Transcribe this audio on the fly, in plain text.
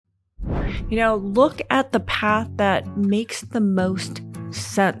Look at the path that makes the most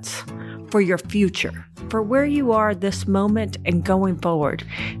sense for your future, for where you are this moment and going forward,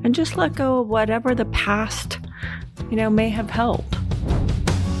 and just let go of whatever the past, may have held.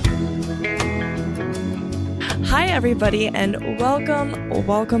 Hi, everybody, and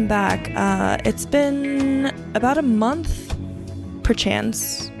welcome back. It's been about a month,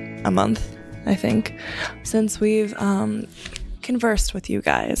 perchance a month, I think, since we've conversed with you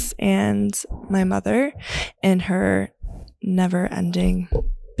guys, and my mother, in her never-ending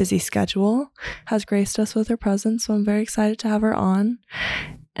busy schedule, has graced us with her presence, so I'm very excited to have her on.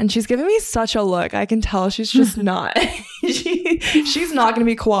 And she's giving me such a look. I can tell she's just not. She's not going to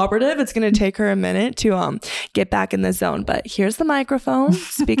be cooperative. It's going to take her a minute to get back in the zone. But here's the microphone.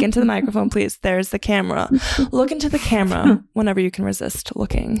 Speak into the microphone, please. There's the camera. Look into the camera whenever you can resist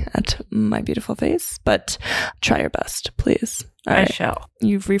looking at my beautiful face. But try your best, please. All right. I shall.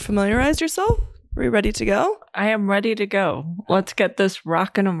 You've refamiliarized yourself? Are you ready to go? I am ready to go. Let's get this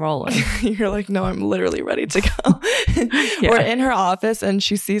rocking and rolling. You're like, no, I'm literally ready to go. Yeah. We're in her office and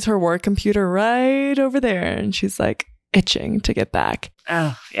she sees her work computer right over there and she's like itching to get back.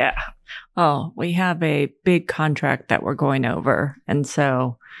 Oh, yeah. Oh, we have a big contract that we're going over. And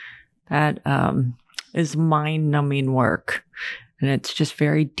so that is mind-numbing work. And it's just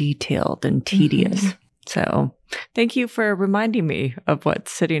very detailed and tedious. Mm-hmm. So thank you for reminding me of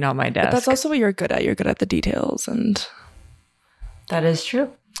what's sitting on my desk. But that's also what you're good at. You're good at the details. And that is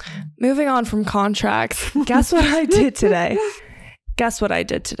true. Moving on from contracts, guess what I did today?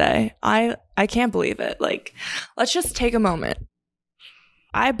 I can't believe it. Like, let's just take a moment.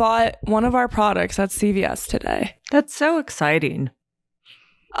 I bought one of our products at CVS today. That's so exciting.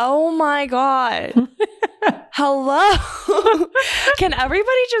 Oh my God. Hello. Can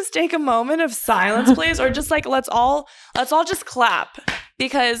everybody just take a moment of silence, please? Or just like, let's all just clap,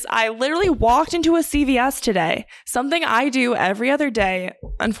 because I literally walked into a CVS today, something I do every other day,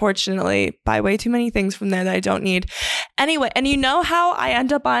 unfortunately, buy way too many things from there that I don't need. Anyway, and you know how I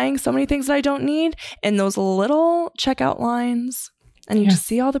end up buying so many things that I don't need in those little checkout lines? And you just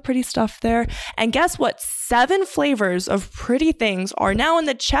see all the pretty stuff there. And guess what? 7 flavors of pretty things are now in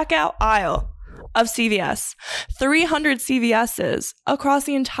the checkout aisle of CVS. 300 CVSs across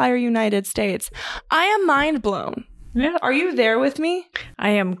the entire United States. I am mind blown. Yeah. Are you there with me? I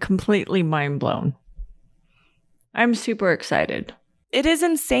am completely mind blown. I'm super excited. It is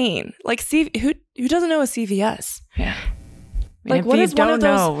insane. Like, who doesn't know a CVS? Yeah. Like, what is one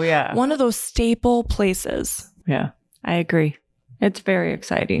of those staple places? Yeah, I agree. It's very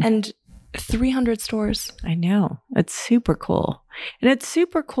exciting. And 300 stores. I know. It's super cool. And it's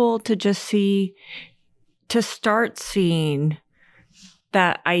super cool to just start seeing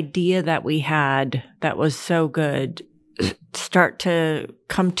that idea that we had that was so good start to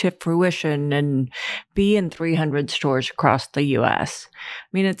come to fruition and be in 300 stores across the U.S. I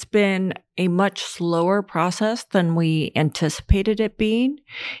mean, it's been a much slower process than we anticipated it being.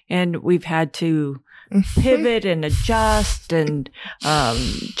 And we've had to pivot and adjust and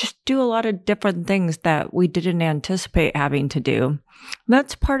just do a lot of different things that we didn't anticipate having to do.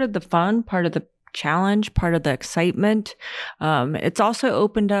 That's part of the fun, part of the challenge, part of the excitement. It's also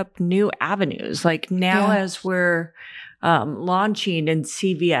opened up new avenues. Like now as we're launching in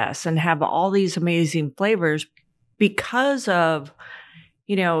CVS and have all these amazing flavors because of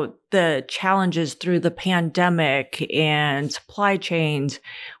the challenges through the pandemic and supply chains,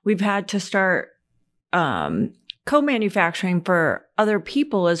 we've had to start co-manufacturing for other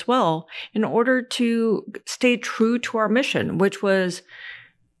people as well in order to stay true to our mission, which was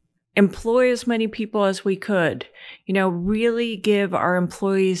employ as many people as we could, really give our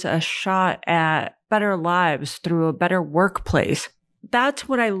employees a shot at better lives through a better workplace. That's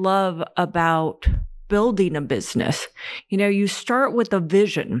what I love about building a business. You start with a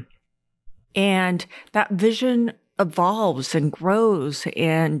vision, and that vision evolves and grows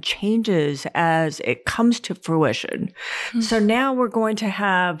and changes as it comes to fruition. Mm-hmm. So now we're going to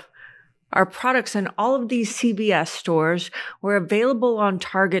have our products in all of these CVS stores. We're available on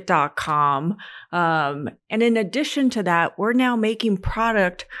Target.com. And in addition to that, we're now making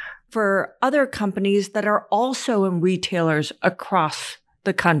product for other companies that are also in retailers across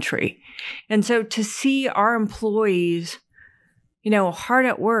the country. And so to see our employees, hard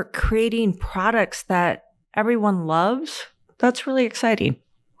at work creating products that everyone loves, that's really exciting.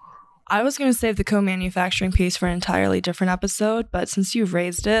 I was going to save the co-manufacturing piece for an entirely different episode, but since you've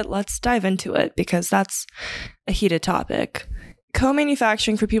raised it, let's dive into it because that's a heated topic.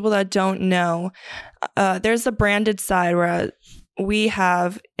 Co-manufacturing, for people that don't know, there's a branded side we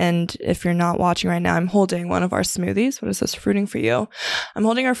have, and if you're not watching right now, I'm holding one of our smoothies. What is this? Fruiting for You. I'm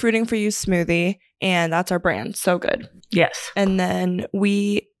holding our Fruiting for You smoothie, and that's our brand. So good. Yes. And then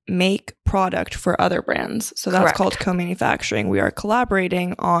we make product for other brands. So that's called co-manufacturing. We are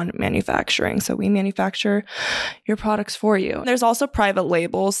collaborating on manufacturing. So we manufacture your products for you. There's also private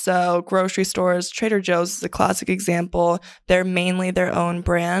labels. So grocery stores, Trader Joe's is a classic example. They're mainly their own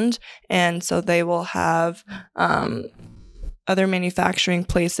brand. And so they will have other manufacturing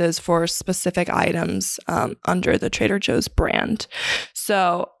places for specific items under the Trader Joe's brand.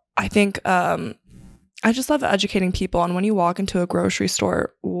 So I think I just love educating people on when you walk into a grocery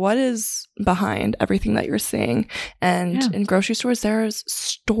store, what is behind everything that you're seeing. And in grocery stores, there's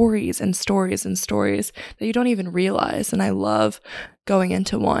stories and stories and stories that you don't even realize. And I love going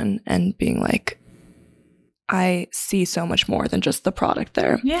into one and being like, I see so much more than just the product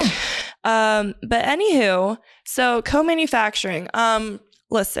there. Yeah. But anywho, so co-manufacturing.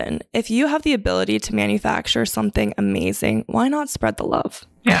 Listen, if you have the ability to manufacture something amazing, why not spread the love?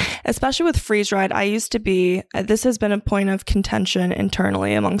 Yeah. Especially with freeze-dried, I used to be, this has been a point of contention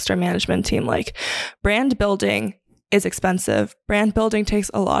internally amongst our management team. Like, brand building is expensive. Brand building takes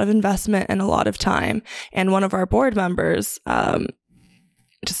a lot of investment and a lot of time. And one of our board members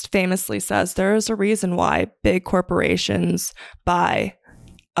just famously says there is a reason why big corporations buy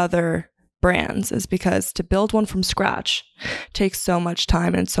other brands, is because to build one from scratch takes so much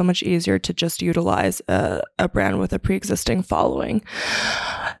time, and it's so much easier to just utilize a brand with a pre-existing following.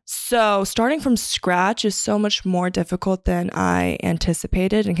 So starting from scratch is so much more difficult than I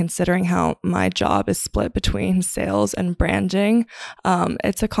anticipated, and considering how my job is split between sales and branding,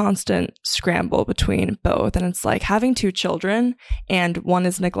 it's a constant scramble between both. And it's like having two children and one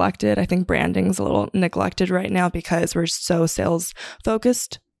is neglected. I think branding is a little neglected right now because we're so sales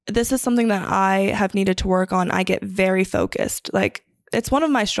focused. This is something that I have needed to work on. I get very focused. Like, it's one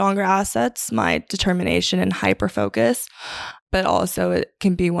of my stronger assets, my determination and hyper focus, but also it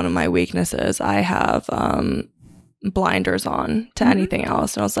can be one of my weaknesses. I have blinders on to anything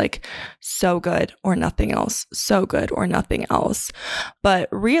else. And I was like, so good or nothing else, so good or nothing else. But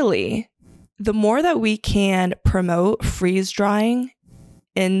really, the more that we can promote freeze drying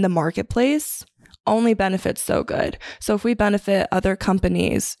in the marketplace, only benefits So Good. So if we benefit other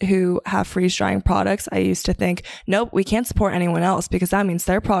companies who have freeze drying products, I used to think, nope, we can't support anyone else because that means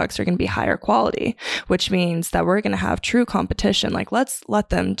their products are going to be higher quality, which means that we're going to have true competition. Like, let's let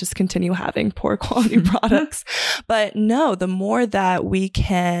them just continue having poor quality products. But no, the more that we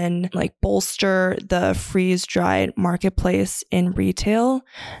can like bolster the freeze dried marketplace in retail,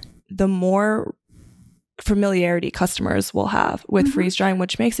 the more familiarity customers will have with freeze drying,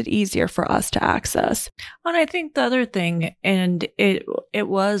 which makes it easier for us to access. And I think the other thing, and it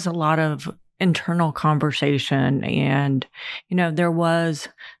was a lot of internal conversation, and there was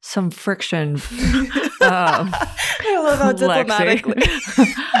some friction. I love how diplomatically.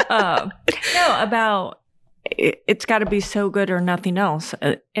 About it's got to be so good or nothing else,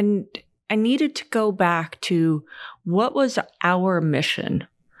 and I needed to go back to what was our mission.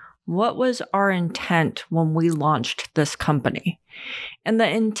 What was our intent when we launched this company? And the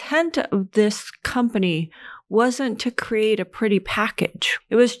intent of this company wasn't to create a pretty package.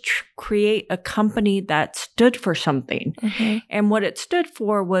 It was to create a company that stood for something. And what it stood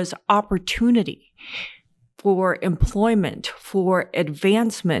for was opportunity, for employment, for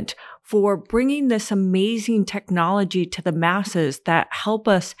advancement, for bringing this amazing technology to the masses that help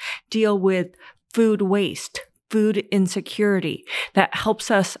us deal with food waste, food insecurity, that helps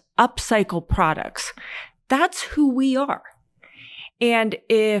us upcycle products. That's who we are. And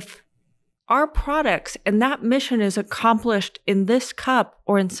if our products and that mission is accomplished in this cup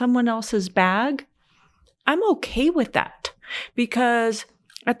or in someone else's bag, I'm okay with that, because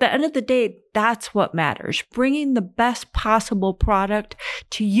at the end of the day, that's what matters. Bringing the best possible product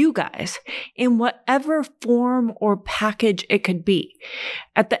to you guys in whatever form or package it could be.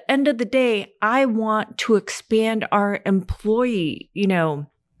 At the end of the day, I want to expand our employee,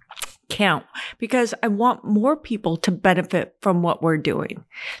 count, because I want more people to benefit from what we're doing.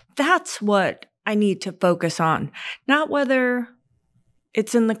 That's what I need to focus on, not whether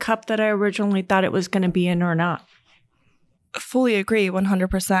it's in the cup that I originally thought it was going to be in or not. Fully agree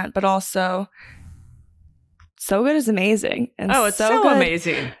 100%, but also So Good is amazing. And it's so good,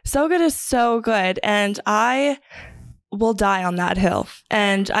 amazing. So Good is so good. And I will die on that hill.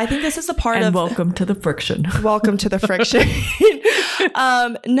 And I think this is a part of welcome to the friction. Welcome to the friction.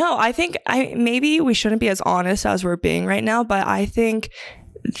 No, I think maybe we shouldn't be as honest as we're being right now, but I think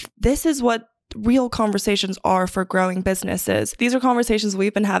this is what real conversations are for growing businesses. These are conversations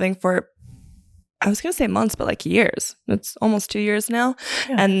we've been having for I was going to say months, but like years. It's almost 2 years now.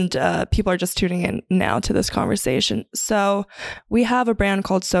 Yeah. And people are just tuning in now to this conversation. So we have a brand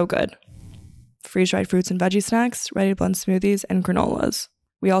called So Good. Freeze-dried fruits and veggie snacks, ready-to-blend smoothies, and granolas.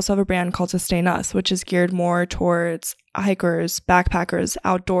 We also have a brand called Sustain Us, which is geared more towards hikers, backpackers,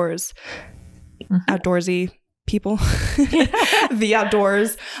 outdoorsy people, the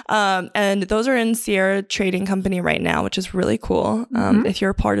outdoors. And those are in Sierra Trading Company right now, which is really cool. If you're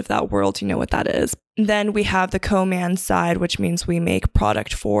a part of that world, you know what that is. Then we have the co-man side, which means we make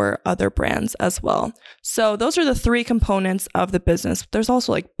product for other brands as well. So those are the three components of the business. There's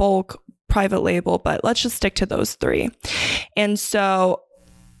also like bulk, private label, but let's just stick to those three. And so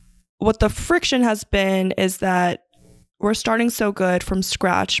what the friction has been is that we're starting So Good from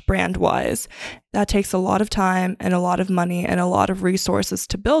scratch brand wise. That takes a lot of time and a lot of money and a lot of resources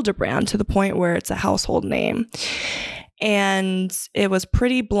to build a brand to the point where it's a household name. And it was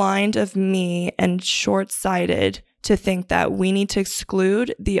pretty blind of me and short-sighted to think that we need to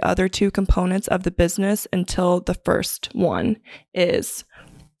exclude the other two components of the business until the first one is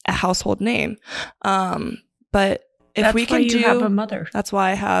a household name. But if that's we can you have a mother. That's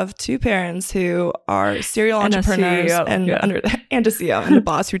why I have two parents who are serial entrepreneurs and a CEO and a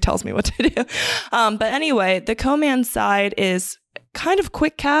boss who tells me what to do. But anyway, the co-man side is kind of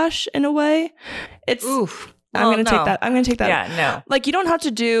quick cash in a way. It's I'm going to take that. I'm going to take that. Yeah, no. Like you don't have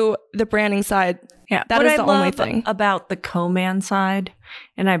to do the branding side. Yeah, that is the only thing about the co-man side,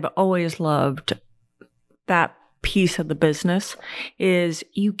 and I've always loved that piece of the business is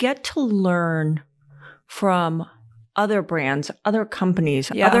you get to learn from other brands, other companies,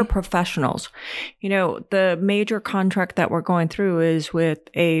 other professionals. You know, the major contract that we're going through is with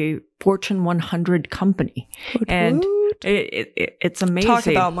a Fortune 100 company. And it's amazing. Talk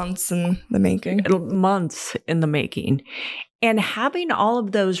about months in the making. Months in the making. And having all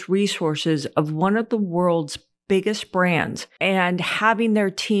of those resources of one of the world's biggest brands and having their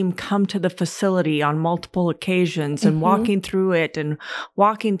team come to the facility on multiple occasions and walking through it and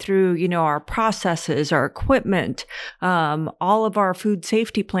walking through, you know, our processes, our equipment, all of our food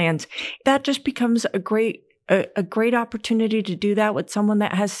safety plans, that just becomes a great opportunity to do that with someone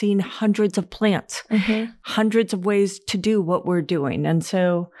that has seen hundreds of plants, hundreds of ways to do what we're doing. And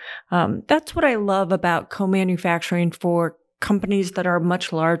so that's what I love about co-manufacturing for companies that are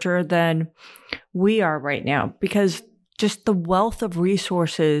much larger than we are right now, because just the wealth of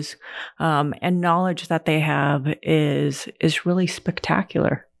resources and knowledge that they have is really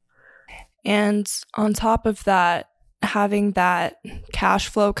spectacular. And on top of that, having that cash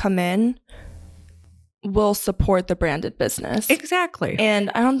flow come in will support the branded business. Exactly.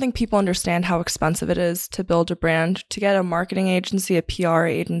 And I don't think people understand how expensive it is to build a brand, to get a marketing agency, a PR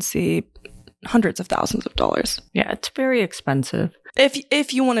agency, hundreds of thousands of dollars. Yeah, it's very expensive.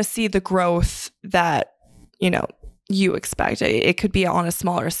 If you want to see the growth that, you know, you expect, it could be on a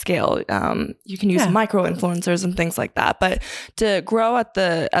smaller scale. You can use micro influencers and things like that. But to grow at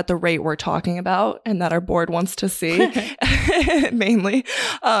the rate we're talking about and that our board wants to see, mainly,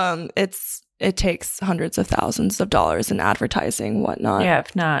 it takes hundreds of thousands of dollars in advertising, whatnot. Yeah,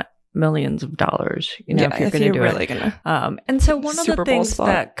 if not millions of dollars, you know, if you're going to do really it. Gonna and so one of the things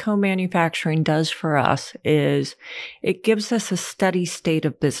that co-manufacturing does for us is it gives us a steady state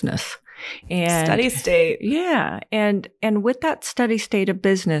of business. And steady state. Yeah. And with that steady state of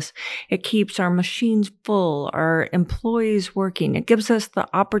business, it keeps our machines full, our employees working. It gives us the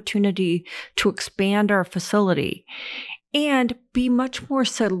opportunity to expand our facility and be much more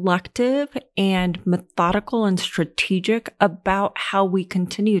selective and methodical and strategic about how we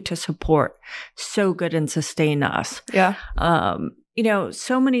continue to support So Good and Sustain Us. Yeah. You know,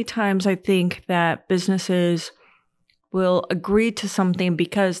 so many times I think that businesses will agree to something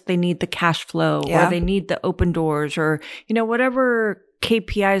because they need the cash flow or they need the open doors or, you know, whatever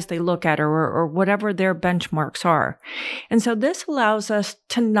KPIs they look at or whatever their benchmarks are. And so this allows us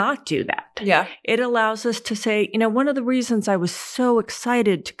to not do that. Yeah. It allows us to say, you know, one of the reasons I was so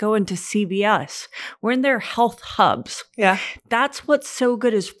excited to go into CVS, we're in their health hubs. Yeah. That's what So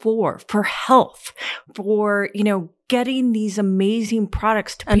Good is for health, for, you know, getting these amazing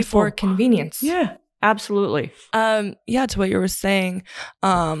products to and people. For convenience. Yeah, absolutely. Yeah, to what you were saying,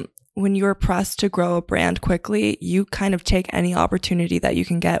 when you're pressed to grow a brand quickly, you kind of take any opportunity that you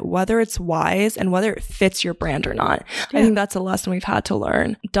can get, whether it's wise and whether it fits your brand or not. Yeah. I think that's a lesson we've had to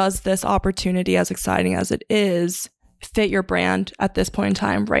learn. Does this opportunity, as exciting as it is, fit your brand at this point in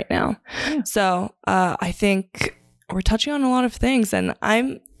time right now? Yeah. So I think we're touching on a lot of things, and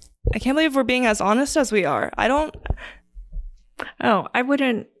I can't believe we're being as honest as we are. I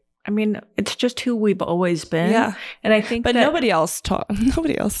wouldn't. I mean, it's just who we've always been. Yeah. And I think but nobody else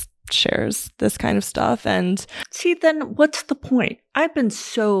shares this kind of stuff. And see, then what's the point? I've been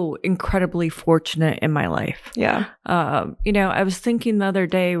so incredibly fortunate in my life. Yeah. I was thinking the other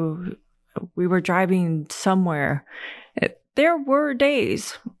day, we were driving somewhere. There were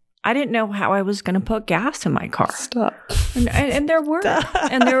days I didn't know how I was going to put gas in my car. Stop. And there were,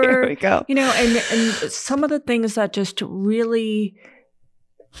 and there were, Here we go. And some of the things that just really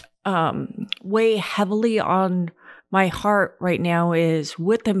weigh heavily on my heart right now is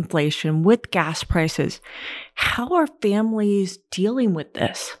with inflation, with gas prices. How are families dealing with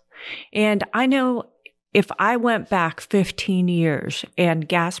this? And I know if I went back 15 years and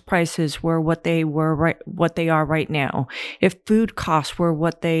gas prices were what they are right now, if food costs were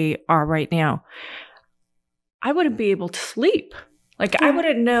what they are right now, I wouldn't be able to sleep. I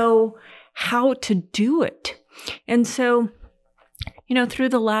wouldn't know how to do it. And so, through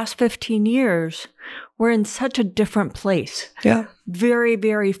the last 15 years, we're in such a different place. Yeah. Very,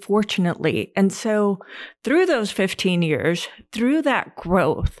 very fortunately. And so through those 15 years, through that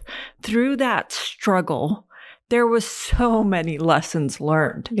growth, through that struggle, there was so many lessons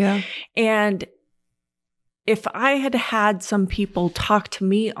learned. Yeah. And if I had had some people talk to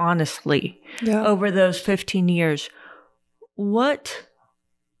me honestly over those 15 years,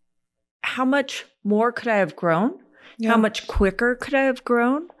 how much more could I have grown? Yeah. How much quicker could I have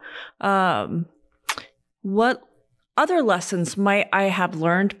grown? What other lessons might I have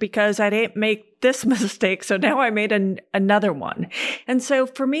learned because I didn't make this mistake, so now I made another one. And so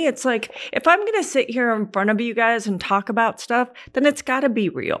for me, it's like, if I'm going to sit here in front of you guys and talk about stuff, then it's got to be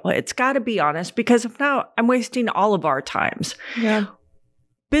real. It's got to be honest, because if not, I'm wasting all of our times. Yeah.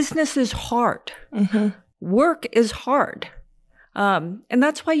 Business is hard. Mm-hmm. Work is hard. And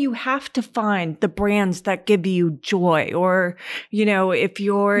that's why you have to find the brands that give you joy, or, if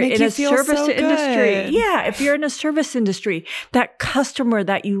you're in a service industry, if you're in a service industry, that customer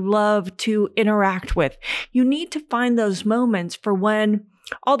that you love to interact with, you need to find those moments for when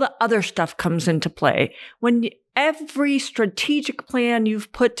all the other stuff comes into play, when every strategic plan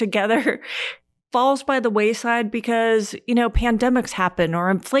you've put together falls by the wayside because, pandemics happen or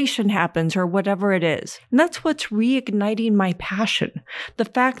inflation happens or whatever it is. And that's what's reigniting my passion. The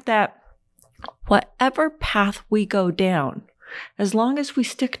fact that whatever path we go down, as long as we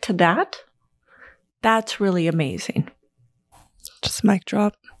stick to that, that's really amazing. Just mic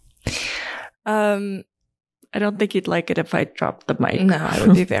drop. I don't think you'd like it if I dropped the mic. No, I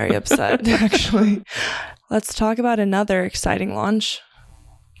would be very upset, actually. Let's talk about another exciting launch.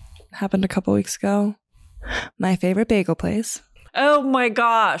 Happened a couple weeks ago. My favorite bagel place. Oh my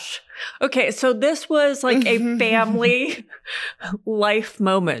gosh. Okay, so this was like a family life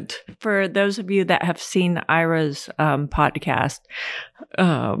moment. For those of you that have seen Ira's podcast,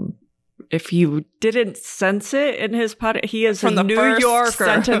 if you didn't sense it in his podcast, he is from a the New first Yorker.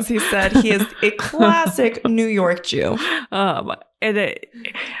 Sentence he said he is a classic New York Jew.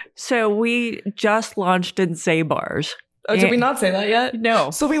 So we just launched in Zabar's. Oh, did we not say that yet?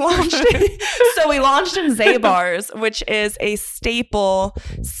 No. So we launched in Zabar's, which is a staple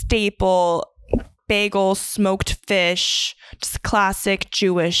bagel, smoked fish, just classic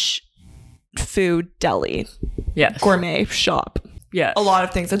Jewish food deli. Yes. Gourmet shop. Yes. A lot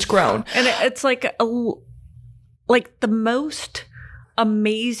of things. It's grown. And it's like the most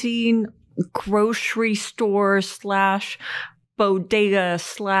amazing grocery store / bodega /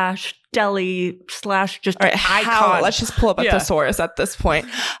 deli / just icon. Let's just pull up a thesaurus at this point.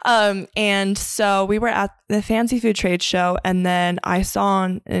 And so we were at the Fancy Food Trade Show, and then I saw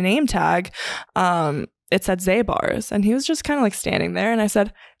on a name tag, it said Zabar's, and he was just kind of like standing there, and I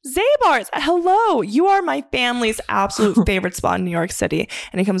said, Zabar's, hello, you are my family's absolute favorite spot in New York City.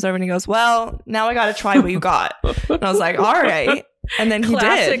 And he comes over and he goes, well, now I got to try what you got. And I was like, all right. And then he did.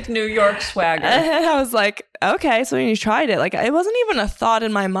 Classic New York swagger. And I was like, okay. So when you tried it, like, it wasn't even a thought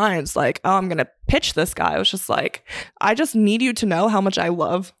in my mind. It's like, oh, I'm going to pitch this guy. I was just like, I just need you to know how much I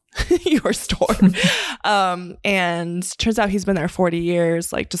love your store. And turns out he's been there 40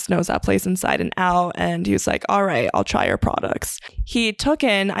 years, like just knows that place inside and out. And he was like, all right, I'll try your products. He took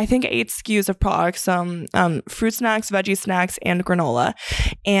in, I think, 8 SKUs of products, fruit snacks, veggie snacks, and granola.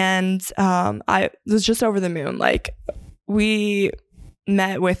 And I was just over the moon. Like, we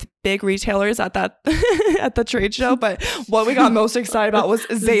met with big retailers at that at the trade show, but what we got most excited about was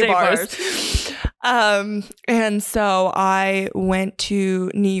Zabar's. And so I went to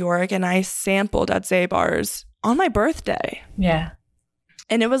New York and I sampled at Zabar's on my birthday. Yeah.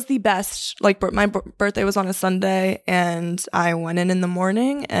 And it was the best. Like, my birthday was on a Sunday, and I went in the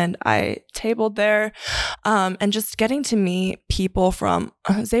morning, and I tabled there. And just getting to meet people from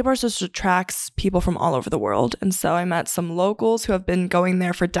Zabar's just attracts people from all over the world. And so I met some locals who have been going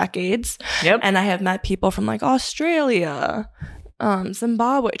there for decades. Yep. And I have met people from like Australia,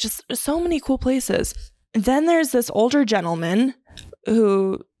 Zimbabwe, just so many cool places. And then there's this older gentleman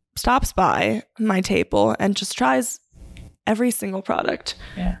who stops by my table and just tries every single product.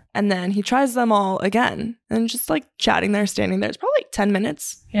 Yeah. And then he tries them all again, and just like chatting there, standing there. It's probably like 10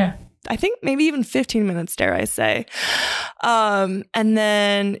 minutes. Yeah. I think maybe even 15 minutes, dare I say. And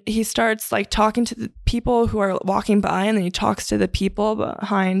then he starts like talking to the people who are walking by, and then he talks to the people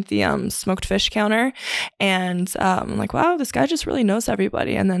behind the smoked fish counter. And I'm like, wow, this guy just really knows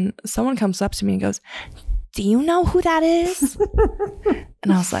everybody. And then someone comes up to me and goes, do you know who that is?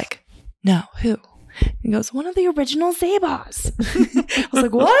 And I was like, no, who? He goes, one of the original Zabars. I was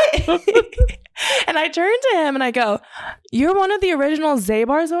like, what? And I turned to him and I go, you're one of the original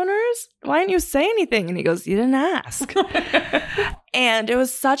Zabar's owners? Why didn't you say anything? And he goes, you didn't ask. And it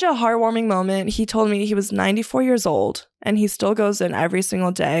was such a heartwarming moment. He told me he was 94 years old and he still goes in every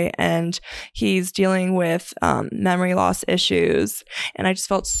single day, and he's dealing with memory loss issues. And I just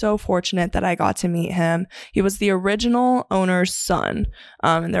felt so fortunate that I got to meet him. He was the original owner's son.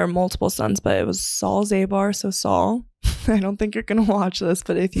 And there are multiple sons, but it was Saul Zabar. So Saul, I don't think you're going to watch this,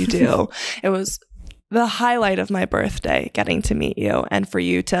 but if you do, it was the highlight of my birthday getting to meet you, and for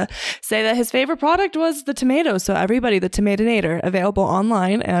you to say that his favorite product was the tomato. So everybody, the Tomatonator, available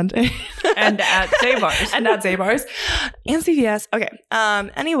online and at Zabar's. And at Zabar's and CVS. Okay.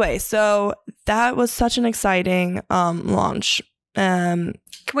 Anyway, so that was such an exciting launch. Can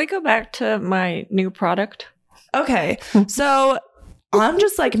we go back to my new product? Okay. So I'm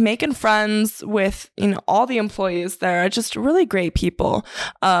just like making friends with, all the employees there, just really great people.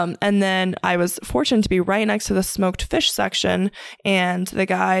 And then I was fortunate to be right next to the smoked fish section, and the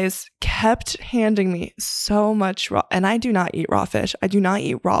guys kept handing me so much raw, and I do not eat raw fish. I do not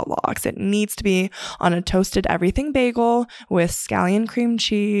eat raw lox. It needs to be on a toasted everything bagel with scallion cream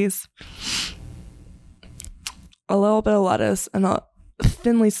cheese, a little bit of lettuce, and a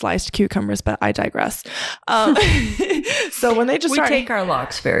thinly sliced cucumbers, but I digress. So when they just we take our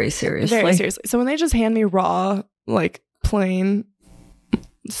lox very seriously. Very seriously. So when they just hand me raw, like plain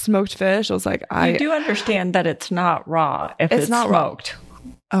smoked fish, I was like, I do understand that it's not raw if it's not smoked.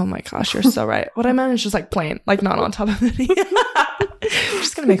 Raw. Oh my gosh, you're so right. What I meant is just like plain, like not on top of it. You're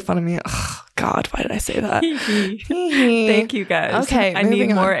just gonna make fun of me. Oh God, why did I say that? Thank you guys. Okay, I need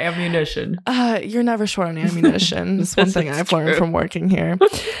more ammunition. You're never short on ammunition. That's one thing I've learned from working here.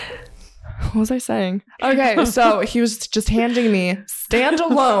 What was I saying? Okay, so he was just handing me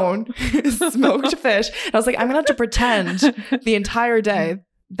standalone smoked fish. And I was like, I'm gonna have to pretend the entire day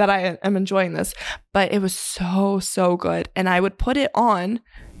that I am enjoying this. But it was so, so good. And I would put it on.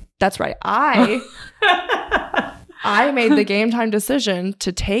 That's right. I made the game time decision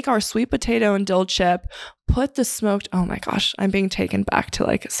to take our sweet potato and dill chip, put the smoked, oh my gosh, I'm being taken back to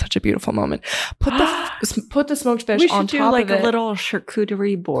like such a beautiful moment. Put the smoked fish on top of it. We should do like a little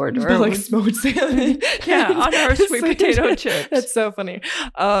charcuterie board, or like smoked salmon. Yeah, on our sweet potato chips. That's so funny.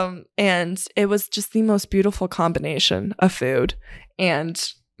 And it was just the most beautiful combination of food. And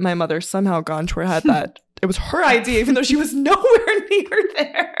my mother somehow got into her head that it was her idea, even though she was nowhere near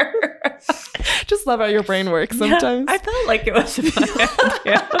there. Just love how your brain works sometimes. Yeah, I felt like it was my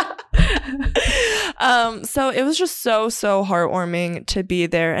idea. So it was just so heartwarming to be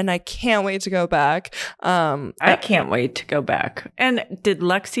there, and I can't wait to go back. I can't wait to go back. And did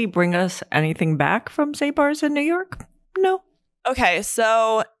Lexi bring us anything back from Zabar's in New York? No. Okay,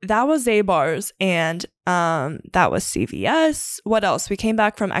 so that was Zabar's, and that was CVS. What else? We came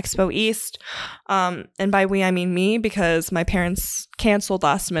back from Expo East, and by we I mean me, because my parents canceled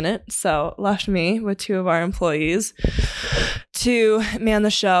last minute, so left me with two of our employees to man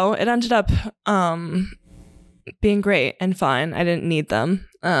the show. It ended up being great and fine. I didn't need them.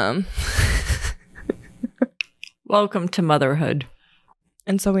 Welcome to motherhood.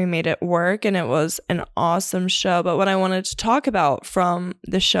 And so we made it work, and it was an awesome show. But what I wanted to talk about from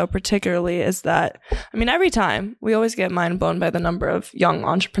this show particularly is that, I mean, every time we always get mind blown by the number of young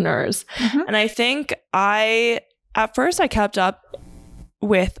entrepreneurs. Mm-hmm. And I think at first I kept up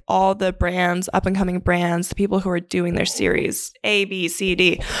with all the brands, up and coming brands, the people who are doing their series A, B, C,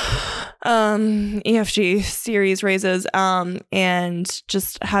 D, EFG series raises, and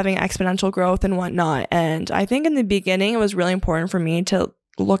just having exponential growth and whatnot. And I think in the beginning, it was really important for me to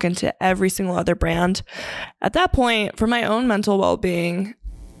look into every single other brand. At that point, for my own mental well-being,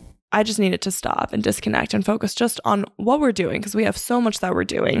 I just needed to stop and disconnect and focus just on what we're doing, because we have so much that we're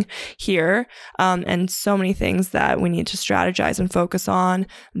doing here, and so many things that we need to strategize and focus on,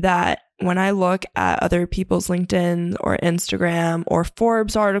 that when I look at other people's LinkedIn or Instagram or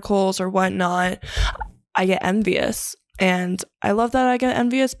Forbes articles or whatnot, I get envious. And I love that I get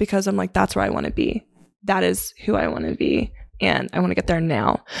envious, because I'm like, that's where I want to be. That is who I want to be. And I want to get there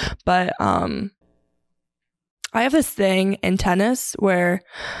now. But I have this thing in tennis where,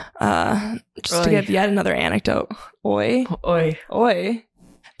 just to give yet another anecdote, oi.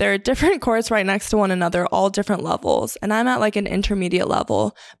 There are different courts right next to one another, all different levels. And I'm at like an intermediate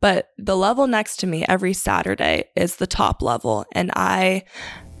level, but the level next to me every Saturday is the top level. And I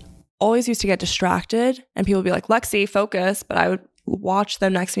always used to get distracted, and people would be like, Lexi, focus. But I would watch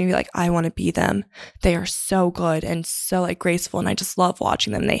them next to me and be like, I want to be them. They are so good and so like graceful, and I just love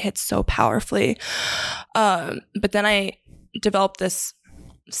watching them. They hit so powerfully. But then I developed this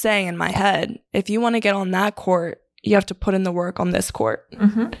saying in my head: if you want to get on that court, you have to put in the work on this court.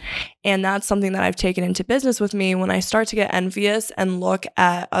 Mm-hmm. And that's something that I've taken into business with me. When I start to get envious and look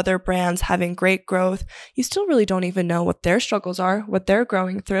at other brands having great growth, you still really don't even know what their struggles are, what they're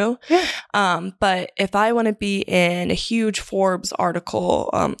growing through. Yeah. But if I want to be in a huge Forbes article,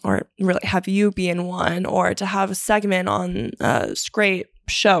 or really have you be in one, or to have a segment on a great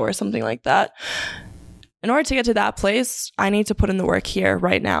show or something like that, in order to get to that place, I need to put in the work here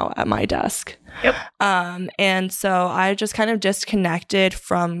right now at my desk. Yep. And so I just kind of disconnected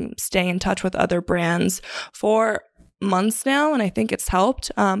from staying in touch with other brands for months now, and I think it's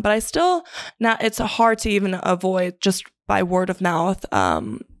helped. But I still, it's hard to even avoid just by word of mouth,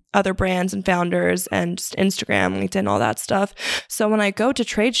 other brands and founders and just Instagram, LinkedIn, all that stuff. So when I go to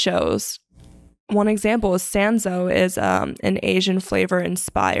trade shows, one example is Sanzo is an Asian flavor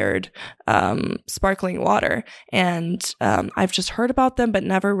inspired sparkling water. And I've just heard about them, but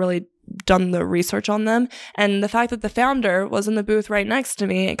never really done the research on them. And the fact that the founder was in the booth right next to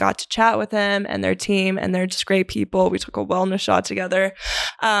me, I got to chat with him and their team, and they're just great people. We took a wellness shot together.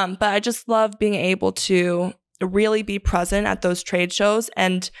 But I just love being able to really be present at those trade shows.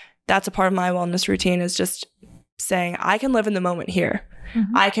 And that's a part of my wellness routine, is just saying, I can live in the moment here.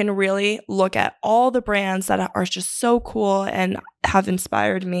 Mm-hmm. I can really look at all the brands that are just so cool and have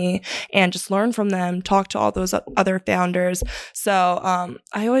inspired me, and just learn from them, talk to all those other founders. So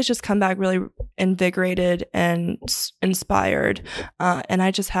I always just come back really invigorated and inspired. And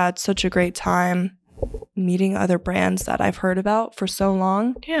I just had such a great time meeting other brands that I've heard about for so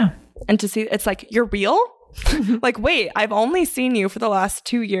long. Yeah. And to see, it's like, you're real? Like, wait, I've only seen you for the last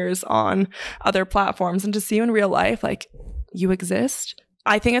 2 years on other platforms, and to see you in real life, like, you exist.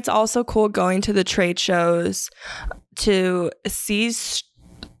 I think it's also cool going to the trade shows to see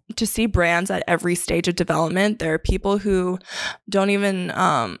brands at every stage of development. There are people who don't even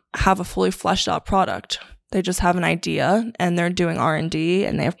have a fully fleshed out product. They just have an idea, and they're doing R&D,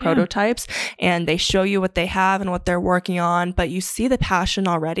 and they have prototypes, and they show you what they have and what they're working on. But you see the passion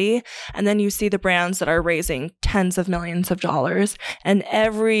already. And then you see the brands that are raising tens of millions of dollars, and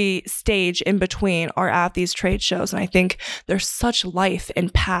every stage in between are at these trade shows. And I think there's such life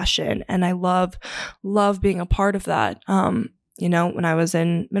and passion, and I love being a part of that. You know, when I was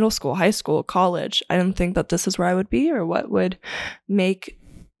in middle school, high school, college, I didn't think that this is where I would be or what would make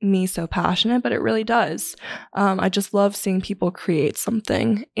me so passionate, but it really does. I just love seeing people create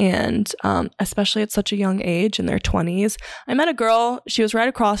something, and especially at such a young age, in their 20s. I met a girl, she was right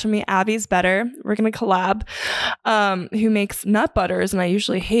across from me, Abby's Better, we're gonna collab, who makes nut butters, and I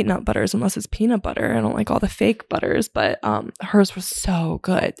usually hate nut butters unless it's peanut butter. I don't like all the fake butters, but hers was so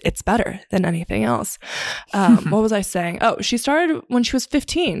good. It's better than anything else. What was I saying? Oh, she started when she was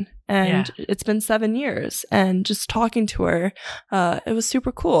 15. And it's been 7 years, and just talking to her, it was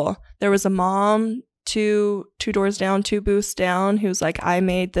super cool. There was a mom two doors down, 2 booths down, who's like, I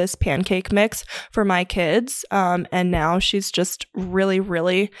made this pancake mix for my kids. And now she's just really,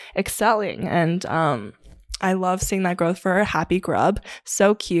 really excelling. And I love seeing that growth for her. Happy Grub.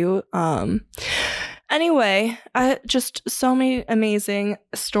 So cute. Anyway, just so many amazing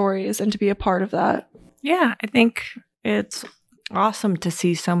stories, and to be a part of that. Yeah, I think it's awesome to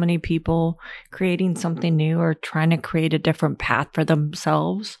see so many people creating something new or trying to create a different path for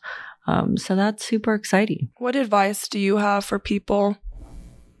themselves. So that's super exciting. What advice do you have for people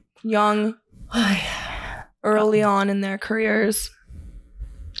young, early on in their careers?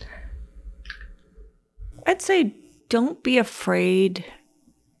 I'd say don't be afraid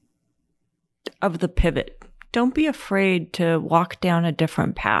of the pivot. Don't be afraid to walk down a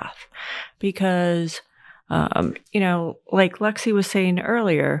different path, because you know, like Lexi was saying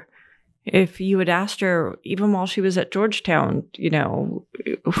earlier, if you had asked her, even while she was at Georgetown, you know,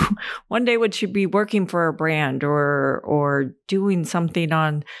 one day would she be working for a brand or doing something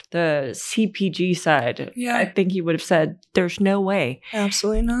on the CPG side? Yeah. I think he would have said, there's no way.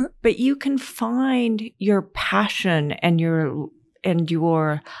 Absolutely not. But you can find your passion and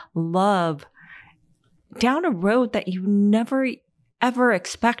your love down a road that you never ever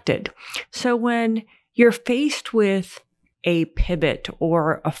expected. So when you're faced with a pivot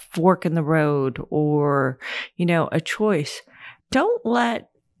or a fork in the road or, a choice, don't let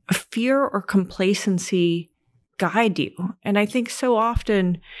fear or complacency guide you. And I think so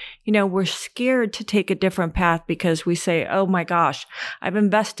often, we're scared to take a different path because we say, oh my gosh, I've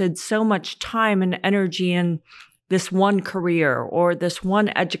invested so much time and energy in this one career or this one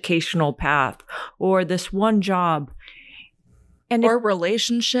educational path or this one job. Or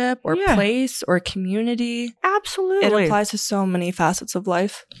relationship or place or community. Absolutely. It applies to so many facets of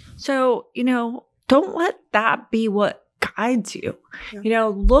life. So, don't let that be what guides you. Yeah.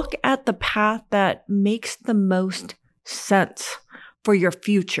 Look at the path that makes the most sense for your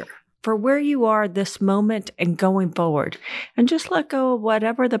future, for where you are this moment and going forward. And just let go of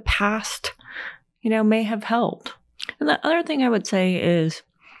whatever the past, may have held. And the other thing I would say is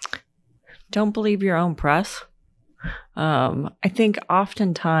don't believe your own press. I think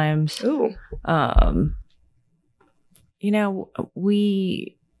oftentimes,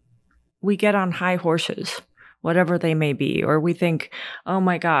 we get on high horses, whatever they may be, or we think, oh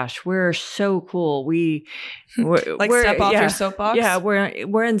my gosh, we're so cool. We're step off your soapbox. Yeah, we're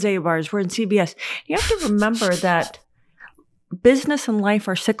in Zabars, we're in CBS. You have to remember that business and life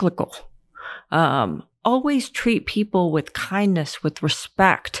are cyclical. Always treat people with kindness, with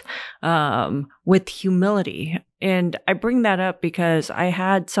respect, with humility. And I bring that up because I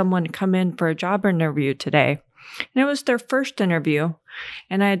had someone come in for a job interview today, and it was their first interview,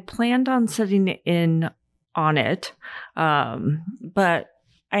 and I had planned on sitting in on it, but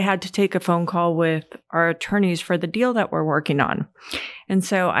I had to take a phone call with our attorneys for the deal that we're working on. And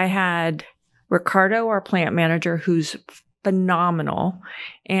so I had Ricardo, our plant manager, who's phenomenal,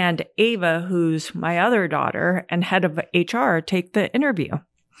 and Ava, who's my other daughter and head of HR, take the interview.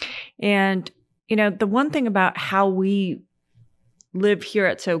 And, the one thing about how we live here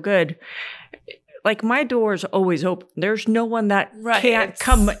at So Good, like my door is always open. There's no one that can't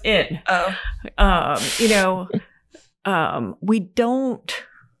come in. We're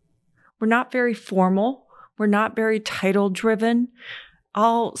not very formal. We're not very title driven.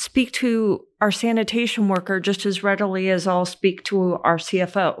 I'll speak to our sanitation worker just as readily as I'll speak to our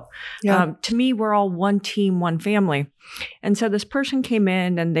CFO. Yeah. To me, we're all one team, one family. And so this person came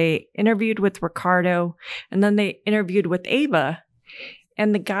in and they interviewed with Ricardo, and then they interviewed with Ava.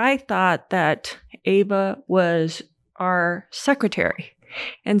 And the guy thought that Ava was our secretary.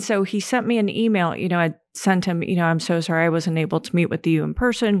 And so he sent me an email. I sent him, I'm so sorry I wasn't able to meet with you in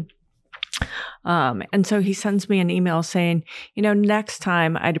person. And so he sends me an email saying, next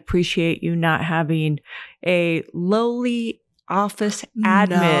time I'd appreciate you not having a lowly office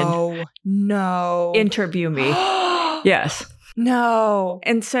admin interview me. Yes. No.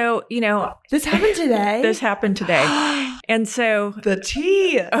 And so, this happened today? This happened today. And so the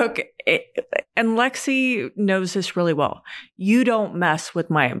tea. Okay. And Lexi knows this really well. You don't mess with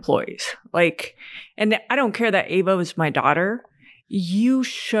my employees. And I don't care that Ava is my daughter. You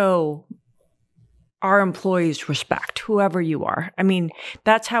show our employees respect, whoever you are. I mean,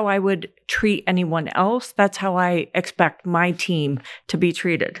 that's how I would treat anyone else. That's how I expect my team to be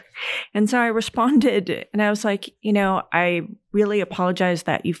treated. And so I responded and I was like, I really apologize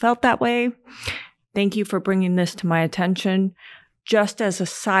that you felt that way. Thank you for bringing this to my attention. Just as a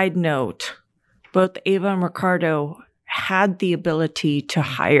side note, both Ava and Ricardo had the ability to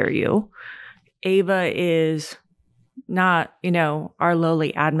hire you. Ava is not, our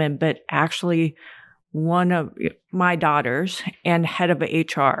lowly admin, but actually one of my daughters and head of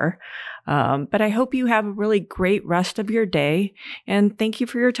HR. But I hope you have a really great rest of your day. And thank you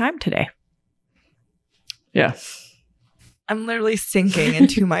for your time today. Yeah. I'm literally sinking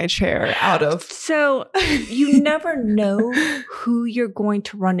into my chair out of. So you never know who you're going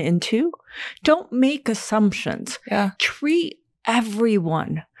to run into. Don't make assumptions. Yeah. Treat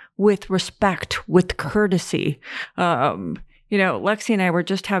everyone with respect, with courtesy. Lexi and I were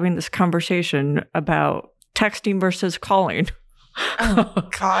just having this conversation about texting versus calling. Oh,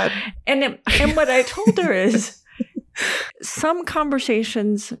 God. And what I told her is some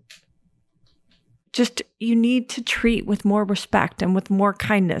conversations just you need to treat with more respect and with more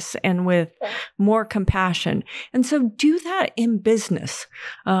kindness and with more compassion. And so do that in business.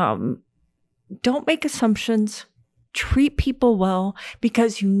 Don't make assumptions. treat people well,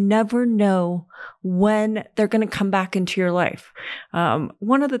 because you never know when they're going to come back into your life.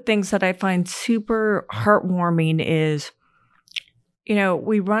 One of the things that I find super heartwarming is,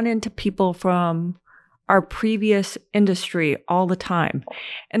 we run into people from our previous industry all the time,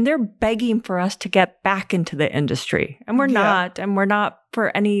 and they're begging for us to get back into the industry. And we're not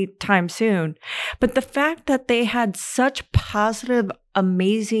for any time soon. But the fact that they had such positive,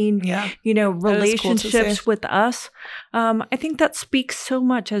 amazing, relationships cool with us, I think that speaks so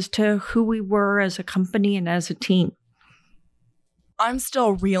much as to who we were as a company and as a team. I'm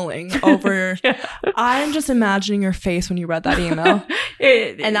still reeling over. I'm just imagining your face when you read that email.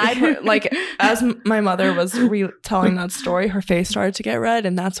 And as my mother was telling that story, her face started to get red,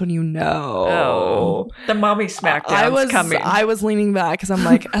 and that's when the mommy smackdown was coming. I was leaning back because I'm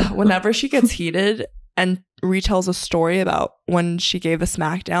like, whenever she gets heated and retells a story about when she gave the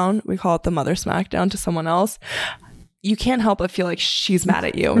smackdown, we call it the mother smackdown to someone else, you can't help but feel like she's mad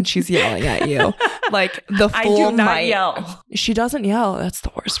at you and she's yelling at you. Like the full I do not might. yell. She doesn't yell. That's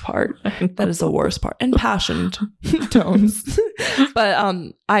the worst part. That is the worst part. And passionate tones. But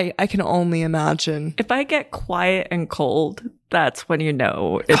I can only imagine. If I get quiet and cold, that's when you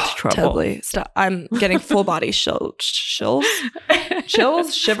know it's trouble. Totally. Stop. I'm getting full body chills,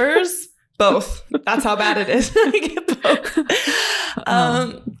 shivers. Both. That's how bad it is. I get both.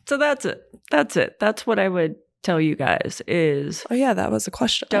 So that's it. That's what I would tell you guys is, that was a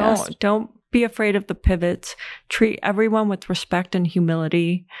question. Don't be afraid of the pivots. Treat everyone with respect and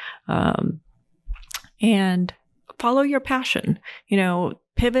humility, and follow your passion.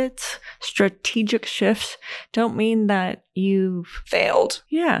 Pivots, strategic shifts don't mean that you've failed.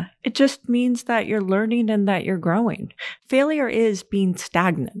 Yeah, it just means that you're learning and that you're growing. Failure is being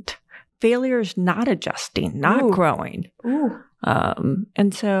stagnant. Failure is not adjusting, not growing.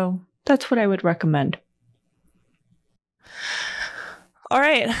 And so that's what I would recommend. All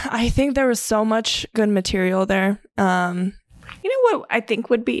right. I think there was so much good material there. You know what I think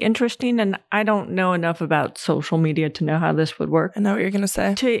would be interesting, and I don't know enough about social media to know how this would work. I know what you're going to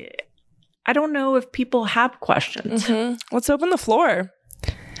say. I don't know if people have questions. Mm-hmm. Let's open the floor.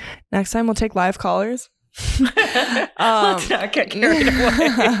 Next time we'll take live callers. Let's not get carried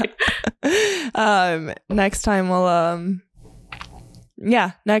away. Next time we'll...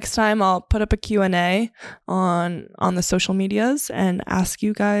 next time I'll put up a Q&A on the social medias and ask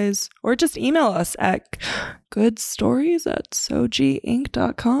you guys, or just email us at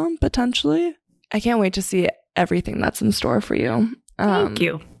goodstories@sojiinc.com potentially. I can't wait to see everything that's in store for you. Thank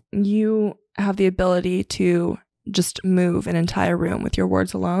you. You have the ability to just move an entire room with your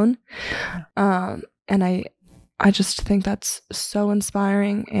words alone. And I just think that's so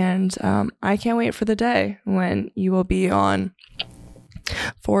inspiring, and I can't wait for the day when you will be on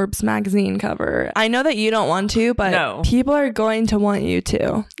Forbes magazine cover. I know that you don't want to, but people are going to want you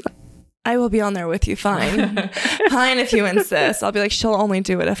to. I will be on there with you. Fine. Fine if you insist. I'll be like, she'll only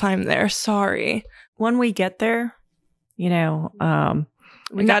do it if I'm there. Sorry. When we get there, we got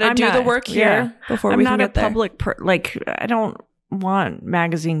to do the work here before we can get there. I'm not a public I don't want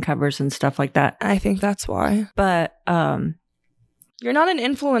magazine covers and stuff like that. I think that's why. But you're not an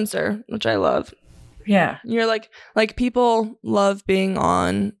influencer, which I love. Yeah. You're like people love being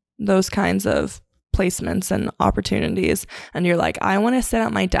on those kinds of placements and opportunities. And you're like, I want to sit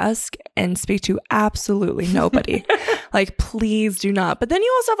at my desk and speak to absolutely nobody. Like, please do not. But then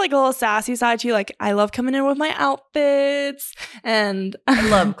you also have like a little sassy side to you. Like, I love coming in with my outfits and I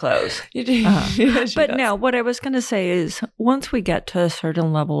love clothes. You do. But no, what I was going to say is once we get to a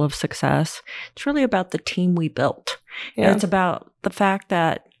certain level of success, it's really about the team we built. Yeah. And it's about the fact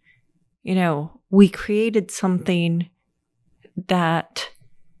that, we created something that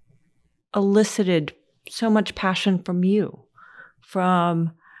elicited so much passion from you,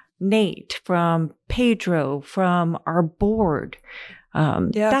 from Nate, from Pedro, from our board.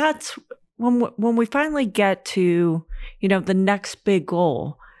 That's when we finally get to, the next big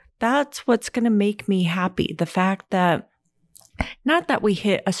goal. That's what's going to make me happy. The fact that not that we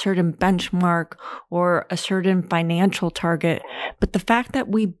hit a certain benchmark or a certain financial target, but the fact that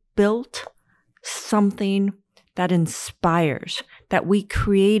we built something that inspires, that we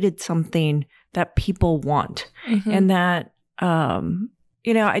created something that people want. Mm-hmm. And that,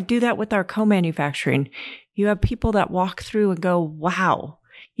 I do that with our co-manufacturing. You have people that walk through and go, wow,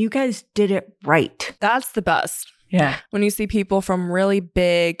 you guys did it right. That's the best. Yeah. When you see people from really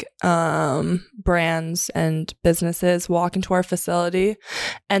big brands and businesses walk into our facility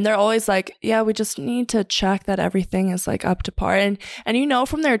and they're always like, yeah, we just need to check that everything is like up to par. And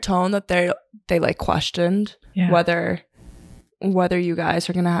from their tone that they like questioned whether you guys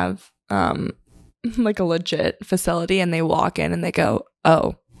are going to have like a legit facility and they walk in and they go,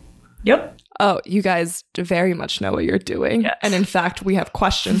 oh, Yep. oh, you guys very much know what you're doing. Yes. And in fact, we have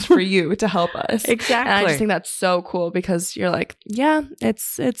questions for you to help us. Exactly. And I just think that's so cool because you're like, yeah,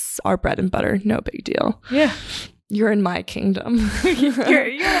 it's our bread and butter. No big deal. Yeah. You're in my kingdom. You're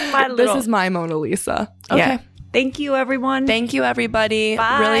in my little... This is my Mona Lisa. Okay. Yeah. Thank you, everyone. Thank you, everybody.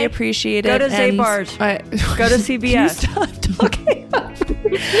 Bye. Really appreciate it. Go to Zabar's. Go to CBS. Stop talking.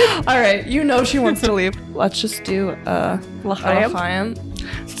 All right. You know she wants to leave. Let's just do L'chaim.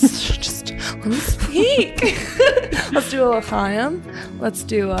 Just let me speak. Let's do a L'chaim. Let's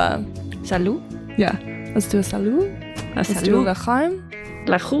do Salut. Yeah. Let's do a salut. Let's do a L'chaim.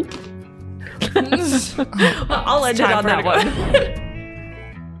 I'll end it on that one.